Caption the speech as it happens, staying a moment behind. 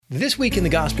This week in the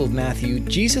Gospel of Matthew,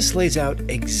 Jesus lays out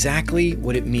exactly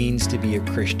what it means to be a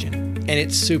Christian, and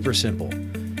it's super simple.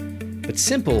 But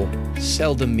simple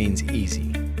seldom means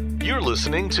easy. You're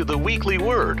listening to The Weekly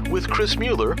Word with Chris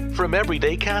Mueller from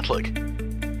Everyday Catholic.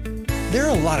 There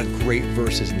are a lot of great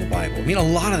verses in the Bible. I mean, a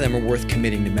lot of them are worth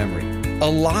committing to memory.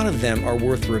 A lot of them are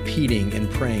worth repeating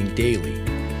and praying daily.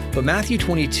 But Matthew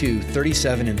 22,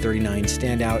 37 and 39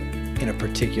 stand out in a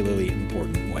particularly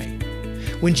important way.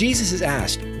 When Jesus is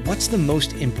asked, "What's the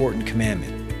most important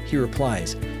commandment?" he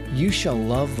replies, "You shall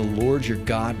love the Lord your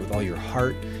God with all your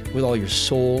heart, with all your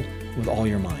soul, with all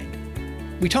your mind."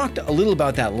 We talked a little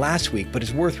about that last week, but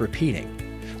it's worth repeating.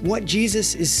 What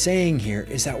Jesus is saying here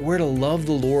is that we're to love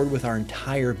the Lord with our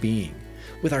entire being,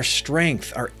 with our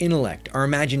strength, our intellect, our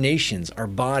imaginations, our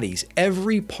bodies.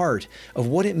 Every part of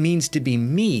what it means to be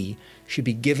me should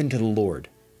be given to the Lord.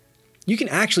 You can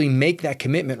actually make that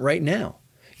commitment right now.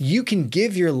 You can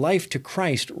give your life to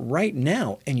Christ right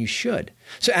now, and you should.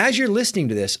 So as you're listening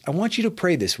to this, I want you to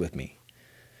pray this with me.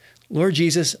 Lord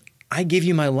Jesus, I give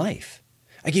you my life.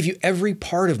 I give you every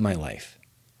part of my life.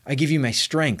 I give you my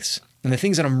strengths and the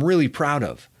things that I'm really proud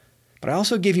of. But I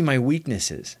also give you my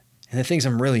weaknesses and the things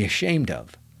I'm really ashamed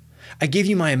of. I give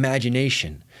you my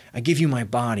imagination. I give you my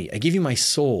body. I give you my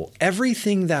soul.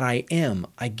 Everything that I am,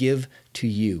 I give to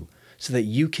you so that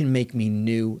you can make me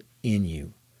new in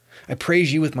you. I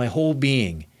praise you with my whole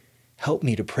being. Help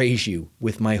me to praise you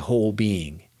with my whole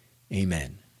being.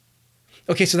 Amen.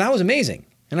 Okay, so that was amazing.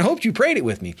 And I hope you prayed it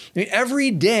with me. I mean,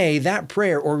 every day that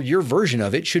prayer or your version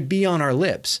of it should be on our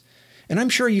lips. And I'm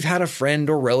sure you've had a friend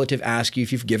or relative ask you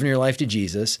if you've given your life to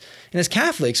Jesus. And as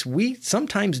Catholics, we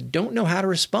sometimes don't know how to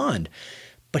respond.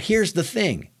 But here's the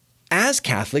thing. As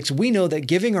Catholics, we know that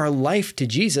giving our life to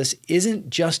Jesus isn't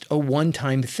just a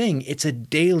one-time thing. It's a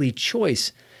daily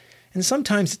choice. And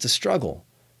sometimes it's a struggle.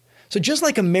 So just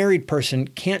like a married person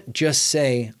can't just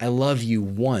say, "I love you"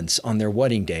 once on their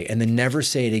wedding day and then never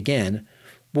say it again,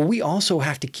 well, we also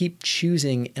have to keep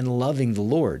choosing and loving the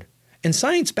Lord. And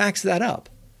science backs that up.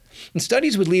 And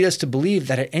studies would lead us to believe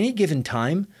that at any given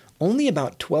time, only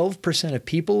about 12% of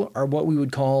people are what we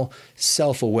would call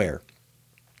self-aware.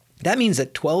 That means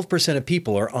that 12% of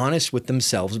people are honest with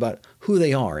themselves about who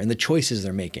they are and the choices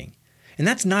they're making. And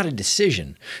that's not a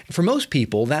decision. For most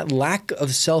people, that lack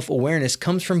of self-awareness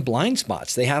comes from blind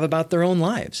spots they have about their own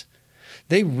lives.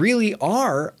 They really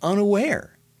are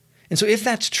unaware. And so if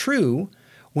that's true,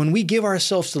 when we give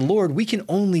ourselves to the Lord, we can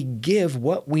only give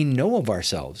what we know of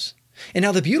ourselves. And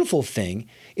now the beautiful thing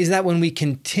is that when we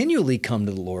continually come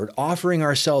to the Lord, offering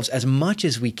ourselves as much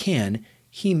as we can,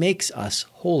 He makes us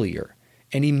holier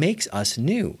and He makes us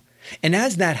new. And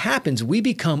as that happens, we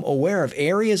become aware of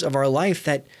areas of our life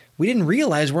that we didn't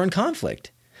realize were in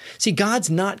conflict. See, God's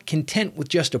not content with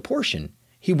just a portion.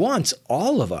 He wants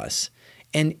all of us.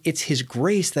 And it's His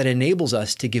grace that enables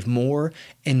us to give more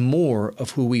and more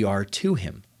of who we are to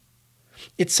Him.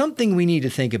 It's something we need to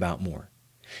think about more.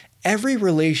 Every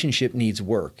relationship needs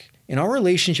work, and our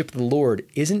relationship with the Lord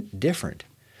isn't different.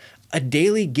 A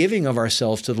daily giving of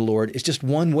ourselves to the Lord is just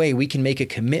one way we can make a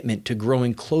commitment to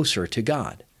growing closer to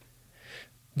God.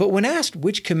 But when asked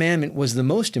which commandment was the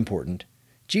most important,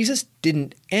 Jesus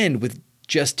didn't end with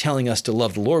just telling us to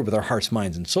love the Lord with our hearts,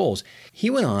 minds, and souls. He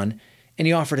went on and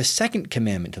He offered a second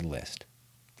commandment to the list.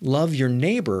 Love your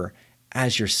neighbor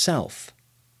as yourself.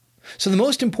 So the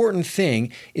most important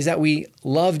thing is that we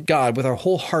love God with our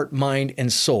whole heart, mind,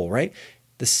 and soul, right?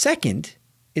 The second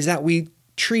is that we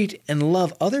treat and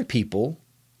love other people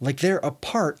like they're a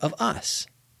part of us.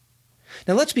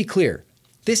 Now let's be clear.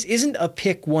 This isn't a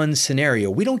pick one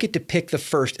scenario. We don't get to pick the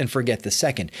first and forget the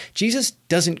second. Jesus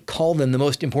doesn't call them the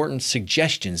most important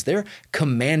suggestions. They're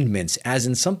commandments, as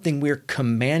in something we're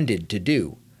commanded to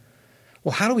do.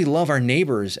 Well, how do we love our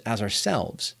neighbors as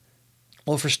ourselves?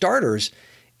 Well, for starters,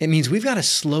 it means we've got to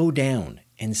slow down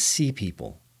and see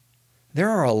people.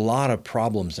 There are a lot of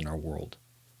problems in our world.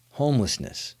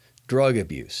 Homelessness, drug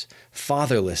abuse,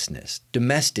 fatherlessness,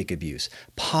 domestic abuse,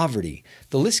 poverty.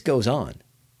 The list goes on.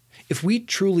 If we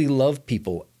truly love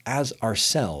people as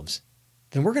ourselves,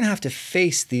 then we're going to have to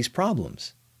face these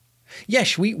problems.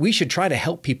 Yes, we should try to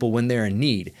help people when they're in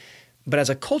need, but as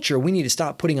a culture, we need to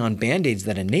stop putting on Band-Aids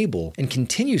that enable and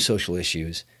continue social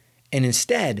issues, and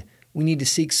instead, we need to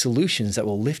seek solutions that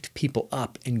will lift people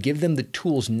up and give them the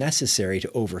tools necessary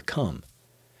to overcome.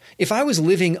 If I was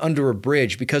living under a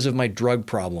bridge because of my drug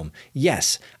problem,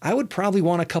 yes, I would probably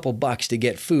want a couple bucks to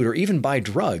get food or even buy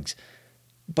drugs,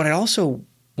 but I also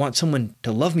want someone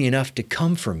to love me enough to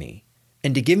come for me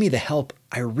and to give me the help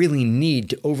I really need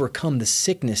to overcome the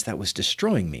sickness that was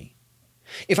destroying me.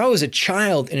 If I was a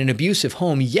child in an abusive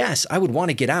home, yes, I would want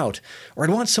to get out, or I'd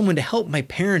want someone to help my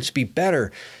parents be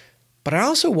better. But I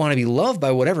also want to be loved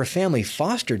by whatever family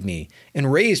fostered me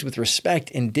and raised with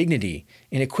respect and dignity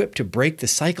and equipped to break the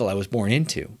cycle I was born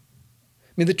into.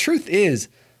 I mean, the truth is,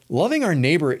 loving our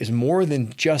neighbor is more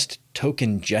than just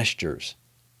token gestures.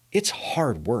 It's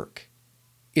hard work.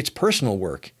 It's personal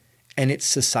work, and it's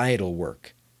societal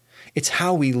work. It's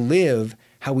how we live,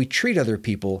 how we treat other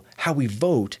people, how we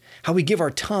vote, how we give our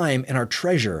time and our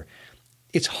treasure.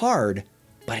 It's hard,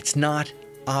 but it's not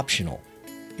optional.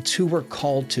 It's who we're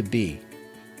called to be.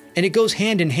 And it goes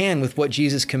hand in hand with what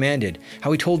Jesus commanded,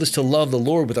 how he told us to love the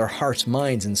Lord with our hearts,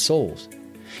 minds, and souls.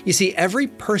 You see, every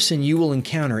person you will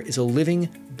encounter is a living,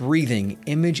 breathing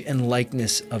image and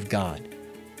likeness of God.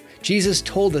 Jesus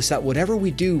told us that whatever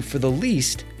we do for the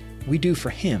least, we do for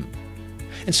him.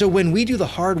 And so when we do the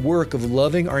hard work of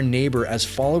loving our neighbor as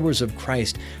followers of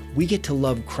Christ, we get to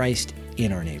love Christ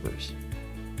in our neighbors.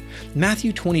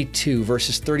 Matthew 22,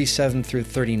 verses 37 through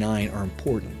 39 are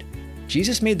important.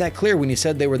 Jesus made that clear when he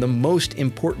said they were the most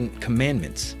important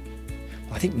commandments.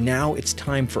 I think now it's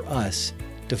time for us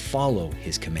to follow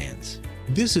his commands.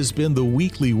 This has been the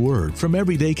Weekly Word from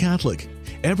Everyday Catholic.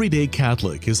 Everyday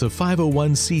Catholic is a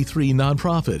 501c3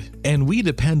 nonprofit, and we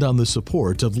depend on the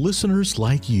support of listeners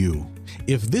like you.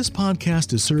 If this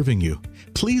podcast is serving you,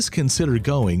 please consider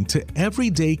going to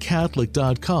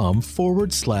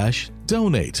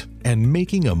everydaycatholic.com/donate and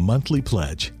making a monthly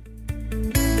pledge.